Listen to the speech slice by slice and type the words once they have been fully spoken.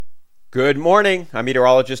Good morning. I'm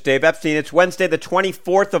meteorologist Dave Epstein. It's Wednesday, the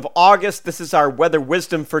 24th of August. This is our weather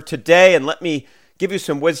wisdom for today. And let me give you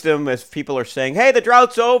some wisdom as people are saying, hey, the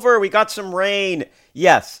drought's over. We got some rain.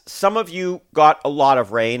 Yes, some of you got a lot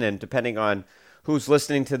of rain. And depending on who's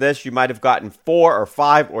listening to this, you might have gotten 4 or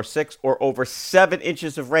 5 or 6 or over 7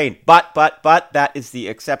 inches of rain. But that is the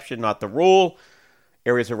exception, not the rule.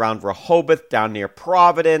 Areas around Rehoboth, down near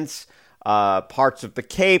Providence, parts of the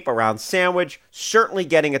Cape, around Sandwich, certainly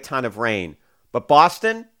getting a ton of rain. But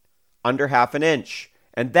Boston, under half an inch.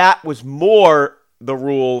 And that was more the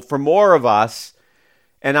rule for more of us.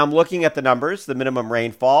 And I'm looking at the numbers, the minimum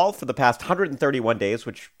rainfall for the past 131 days,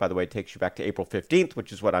 which, by the way, takes you back to April 15th,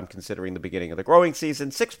 which is what I'm considering the beginning of the growing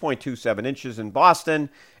season, 6.27 inches in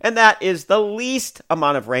Boston. And that is the least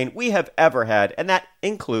amount of rain we have ever had, and that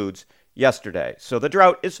includes yesterday. So the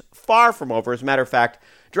drought is far from over. As a matter of fact,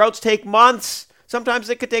 droughts take months. Sometimes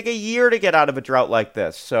it could take a year to get out of a drought like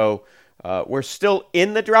this. So we're still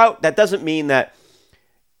in the drought. That doesn't mean that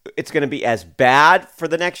it's going to be as bad for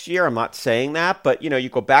the next year. I'm not saying that. But, you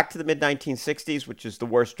go back to the mid-1960s, which is the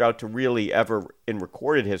worst drought to really ever in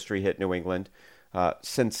recorded history hit New England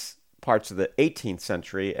since parts of the 18th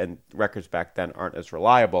century, and records back then aren't as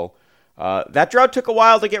reliable. That drought took a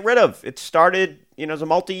while to get rid of. It started, as a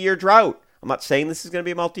multi-year drought. I'm not saying this is going to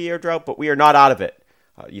be a multi-year drought, but we are not out of it.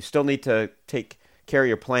 You still need to take care of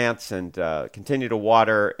your plants and continue to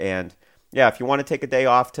water. And yeah, if you want to take a day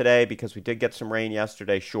off today because we did get some rain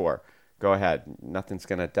yesterday, sure, go ahead. Nothing's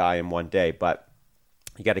going to die in one day, but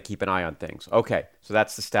you got to keep an eye on things. Okay, so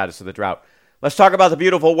that's the status of the drought. Let's talk about the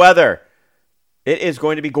beautiful weather. It is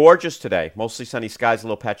going to be gorgeous today. Mostly sunny skies, a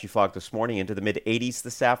little patchy fog this morning, into the mid-80s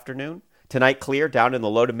this afternoon. Tonight, clear, down in the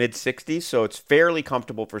low to mid-60s, so it's fairly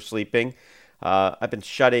comfortable for sleeping. I've been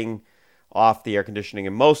shutting off the air conditioning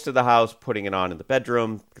in most of the house, putting it on in the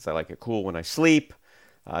bedroom because I like it cool when I sleep,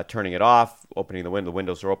 turning it off, opening the window. The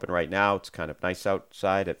windows are open right now. It's kind of nice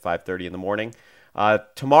outside at 5:30 in the morning.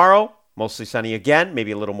 Tomorrow, mostly sunny again,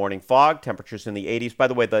 maybe a little morning fog, temperatures in the 80s. By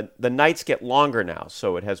the way, the nights get longer now,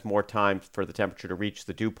 so it has more time for the temperature to reach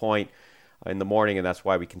the dew point in the morning, and that's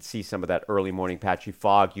why we can see some of that early morning patchy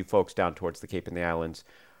fog. You folks down towards the Cape and the Islands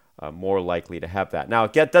more likely to have that. Now,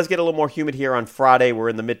 it does get a little more humid here on Friday. We're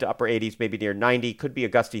in the mid to upper 80s, maybe near 90. Could be a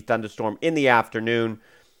gusty thunderstorm in the afternoon.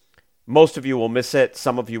 Most of you will miss it.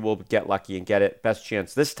 Some of you will get lucky and get it. Best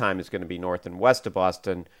chance this time is going to be north and west of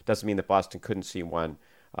Boston. Doesn't mean that Boston couldn't see one.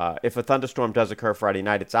 If a thunderstorm does occur Friday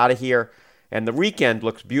night, it's out of here. And the weekend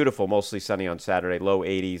looks beautiful, mostly sunny on Saturday, low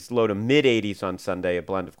 80s, low to mid 80s on Sunday, a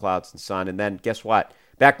blend of clouds and sun. And then guess what?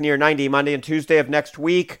 Back near 90 Monday and Tuesday of next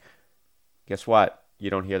week. Guess what? You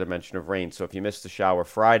don't hear the mention of rain. So if you missed the shower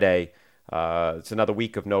Friday, it's another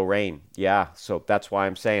week of no rain. Yeah, so that's why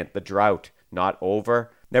I'm saying the drought, not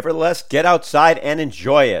over. Nevertheless, get outside and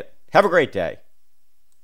enjoy it. Have a great day.